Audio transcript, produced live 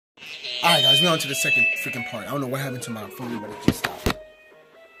Alright, guys, we're on to the second freaking part. I don't know what happened to my phone, but it just stopped.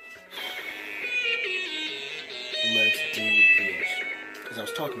 Let's do this. Because I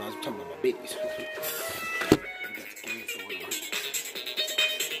was talking about my babies.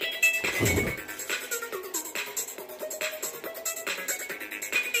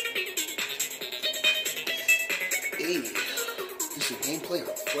 Hey, this is gameplay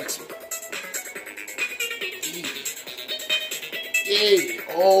or flexing? Hey,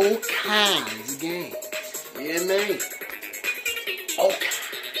 all kinds of games. Yeah, man. Okay.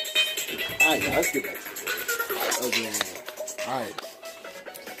 Alright, guys, let's get back to this. Okay. Alright.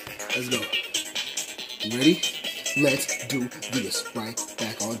 Let's go. You ready? Let's do this. Right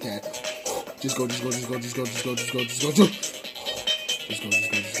back on that. Just go. Just go. Just go. Just go. Just go. Just go. Just go. Just go. Just go.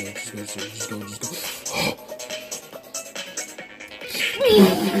 Just go. Just go. Just go. Just go. Just go.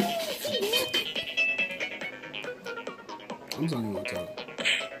 I'm telling you what, Tyler.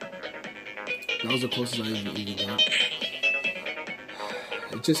 That was the closest I even got.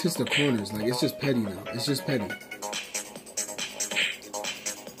 It just hits the corners. Like, it's just petty now. It's just petty.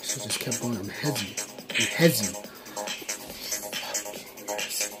 Shit just kept going. I'm heavy. I'm heavy.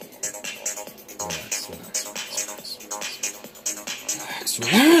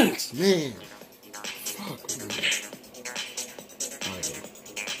 Relax, man. Fuck, man. Alright,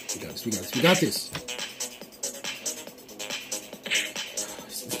 we got this. We got this. We got this.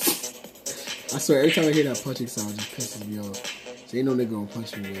 I swear, every time I hear that punching sound, it just pisses me off. So ain't no nigga gonna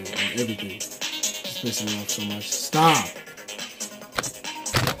punch me, man, on everything. It's pissing me off so much. Stop!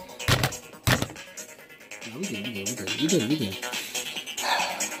 No, we good. Let me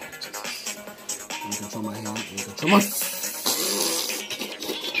control my hand. Let me control my...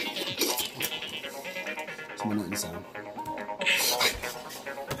 It's my nothing sound.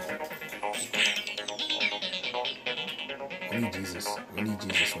 I need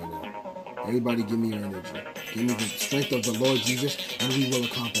Jesus right now. Everybody give me your energy. Give me the strength of the Lord Jesus, and we will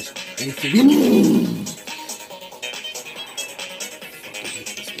accomplish anything we need.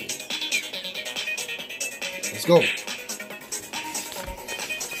 Let's go.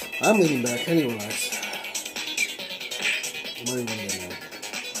 I'm leaning back. I need to relax. I'm not even gonna get mad.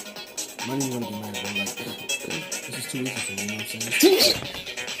 I'm not even gonna get mad, bro. Like, this is too easy for me, you know what I'm saying?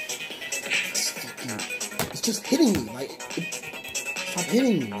 It's just hitting me. Like, stop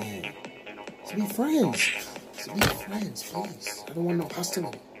hitting me, man. To be friends. To be friends, please. I don't want no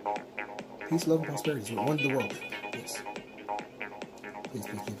hostility. Peace, love, and prosperity. We want the world. Yes. Please.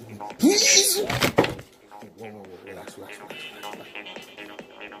 Please! Whoa. Relax.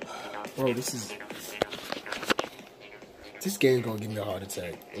 Bro, this game's gonna give me a heart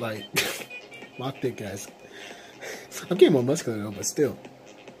attack. Like, my thick ass. I'm getting more muscular though, but still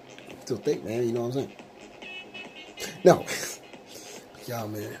thick, man. You know what I'm saying? No. Y'all,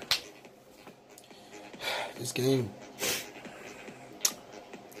 man. This game,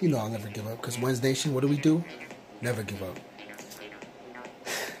 you know I'll never give up. Because Wednesday Nation, what do? Never give up.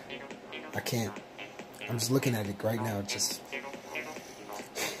 I can't. I'm just looking at it right now. Just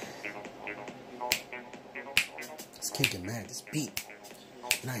can't get mad. This beat.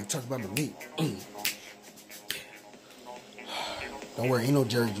 Now you talk about the meat. Don't worry, ain't no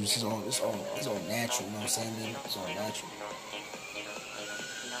Jerry juice. It's all natural. You know what I'm saying, man? It's all natural.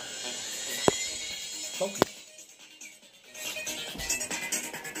 Focus.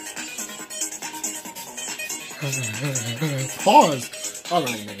 Pause. All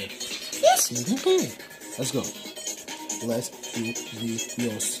right, nigga. Yes, nigga. Let's go. Let's do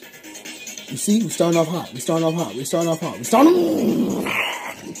this. You see, we're starting off hot. I'm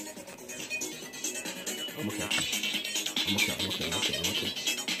okay.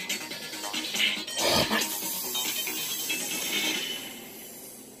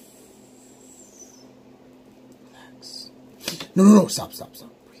 No. Stop.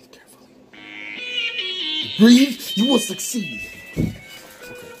 Breathe carefully. Breathe. You will succeed. Okay.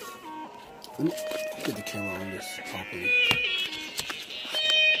 Let me get the camera on this properly.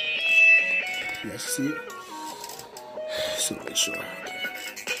 You guys see it? Just to make sure. Okay.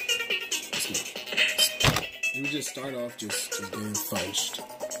 Let's go. Let me just start off just getting fudged.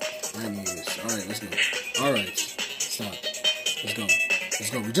 I need this. Alright, let's go. Alright. Stop. Let's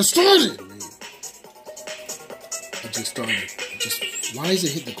go. We just started, man. I just started. Why does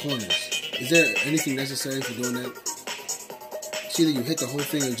it hit the corners? Is there anything necessary for doing that? It's either you hit the whole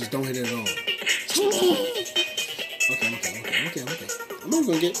thing or you just don't hit it at all. Okay. I'm not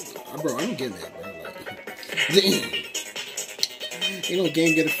gonna get... Bro, I don't get that, bro. Like, ain't no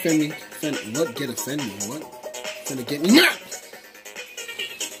game get offend me. What? Finna get me?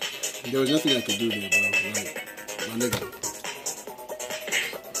 There was nothing I could do there, bro. Like, my nigga.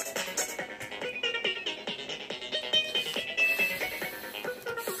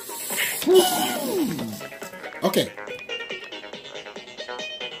 Okay.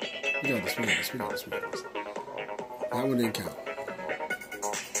 We got this. That one didn't count.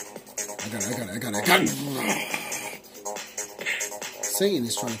 I got it. Satan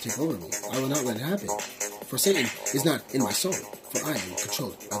is trying to take over me. I will not let it happen. For Satan is not in my soul. For I am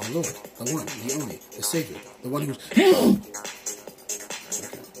controlled by the Lord, the one, the only, the Savior, the one who's...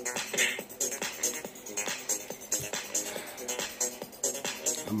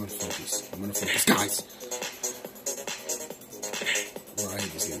 I'm gonna focus, guys! Bro, I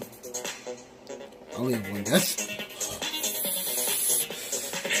hate this game. I only have one death.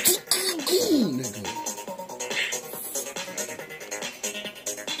 Nigga.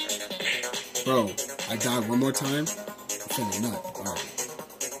 Bro, I died one more time. I'm feeling nut. Alright.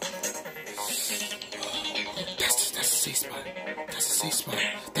 That's a safe spot.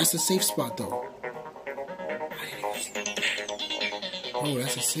 That's a safe spot though. Oh,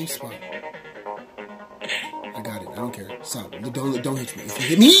 that's a safe spot. I got it. I don't care. Stop. Don't hit me. If you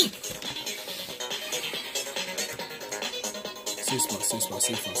hit me, safe spot.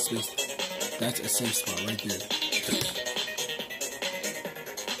 That's a safe spot right there.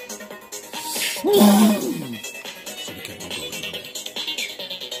 Should have kept on going.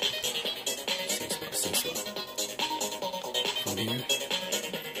 Safe spot. From here.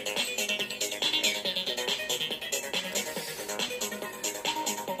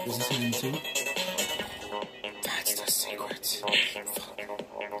 Is this hidden too? That's the secret. Fuck.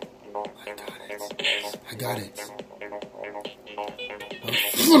 I got it.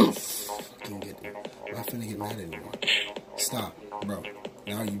 I'm not finna get mad anymore. Stop, bro.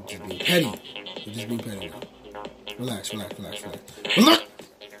 Now you just being petty. You're just being petty now. Relax. I'm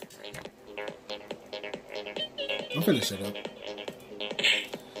finna shut up.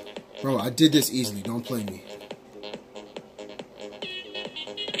 Bro, I did this easily. Don't play me.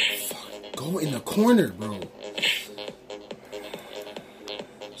 Fuck. Go in the corner, bro.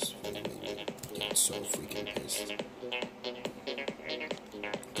 Getting so freaking pissed.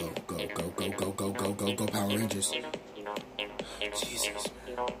 Go, Power Rangers. Jesus,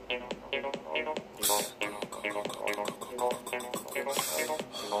 man.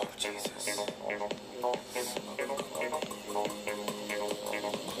 Oh, Jesus.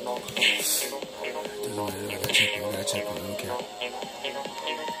 Doesn't matter. I gotta check it. I don't care.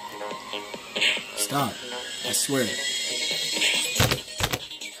 Stop. I swear.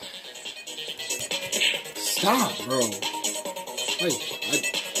 Stop, bro. Wait,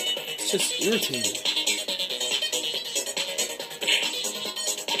 it's just irritating.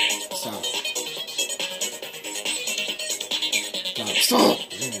 Stop.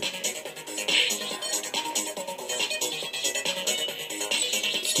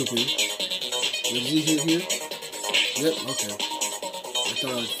 Stupid. Did he hit here? Yep, okay. I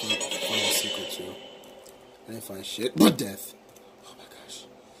thought I'd find a secret too. I didn't find shit but death. Oh my gosh.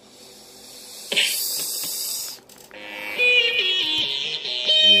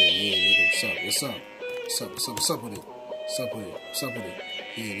 Yeah, nigga. What's up with it?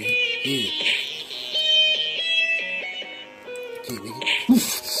 Yeah, nigga.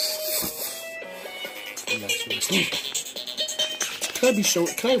 Relax. Can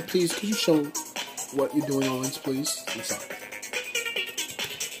you show what you're doing on this, please? I'm sorry.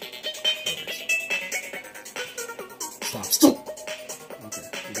 Stop. Okay,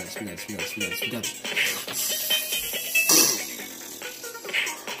 we got this.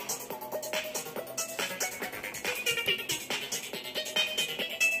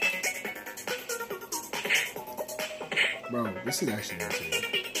 Bro, this is actually irritating.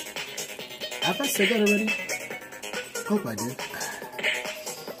 Have I said that already? Hope I did.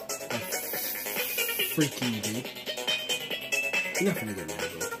 Freaking dude. You're not gonna get mad,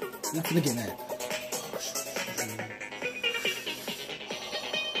 bro. You're not gonna get mad.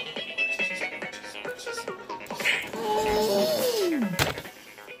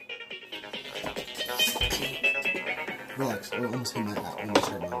 Relax. I almost hit my leg.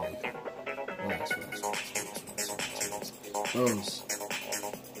 Relax. Bros.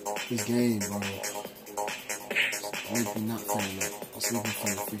 This game, bro. Make me not fan up. It's looking for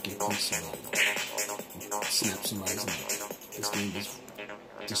a freaking punch somebody. Snap somebody's neck. This game is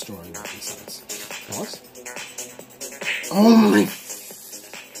destroying my insides. Pause? Oh my!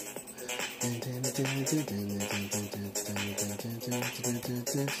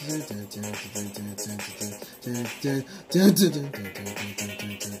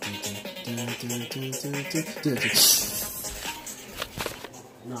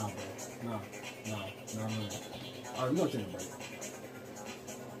 Nah, bro. No. Alright, we're gonna take a break.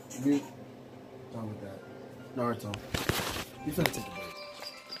 You done with that. Naruto. You finna take a break.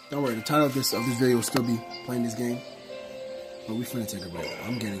 Don't worry, the title of this video will still be playing this game. But we finna take a break.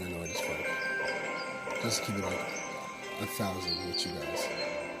 I'm getting annoyed as fuck. Just keep it like 1,000 with you guys.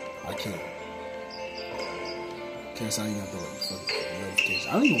 I can't. Can't sign you up for notifications.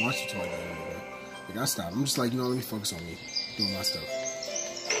 I don't even watch YouTube like that anymore, bro. Like, I stopped. I'm just like, you know, let me focus on me. Doing my stuff.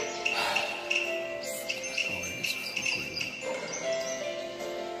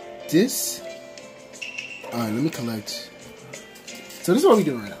 This. Alright, let me collect. So this is what we're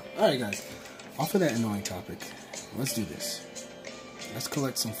doing right now. Alright, guys. Off of that annoying topic, let's do this. Let's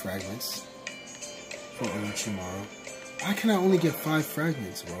collect some fragments for Orochimaru. Why can I only get 5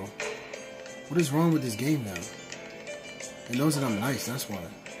 fragments, bro? What is wrong with this game now? It knows that I'm nice, that's why.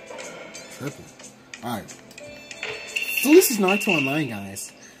 Tripping. Alright. So this is Naruto Online,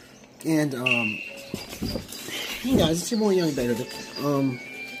 guys. And, hey guys, it's your boy Young Better.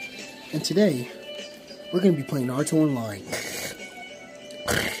 And today, we're gonna be playing Naruto Online.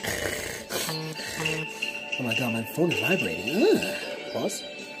 Oh my god, my phone is vibrating. Ugh. Pause.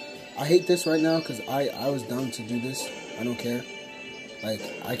 I hate this right now because I was dumb to do this. I don't care. Like,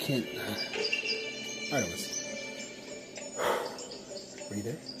 I can't. Alright, listen. Are you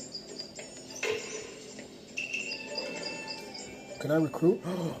there? Can I recruit?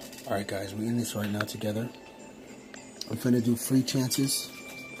 Alright, guys, we're in this right now together. I'm finna do free chances.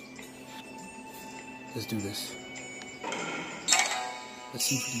 Let's do this. Let's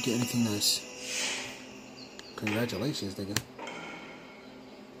see if we can get anything nice. Congratulations, nigga.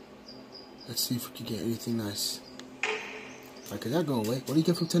 Let's see if we can get anything nice. Alright, could that go away? What do you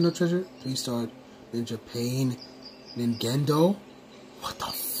get from Tendo Treasure? 3-star Ninja Pain Ningendo? What the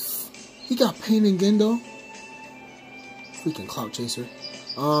f? He got Pain Ningendo? Freaking clout chaser.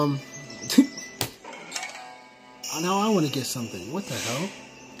 Now I want to get something. What the hell?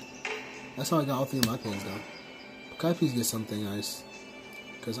 That's how I got all 3 of my pains done. Can I please get something nice?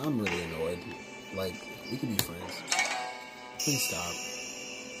 Because I'm really annoyed. Like, we can be friends. Please stop.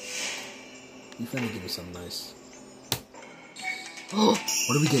 You finna give me something nice. Oh!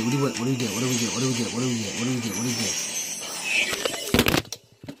 What do we get? What do we get? What do we get? What do we get? What do we get? What do we get? What do we get? What do we get?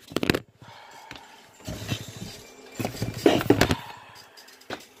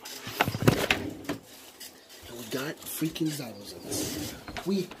 We got freaking Zylos in this.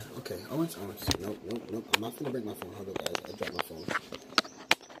 Okay, Owens. Nope. I'm not gonna break my phone. Hold up, guys. I dropped my phone.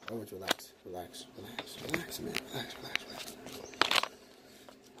 Owens, relax, man. Relax.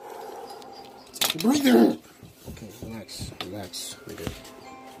 Take a breather. Okay, relax. We're good.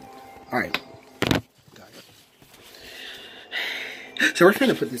 Alright. Got it. So we're trying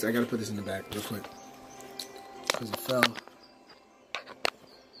to put this, I gotta put this in the back real quick. Because it fell.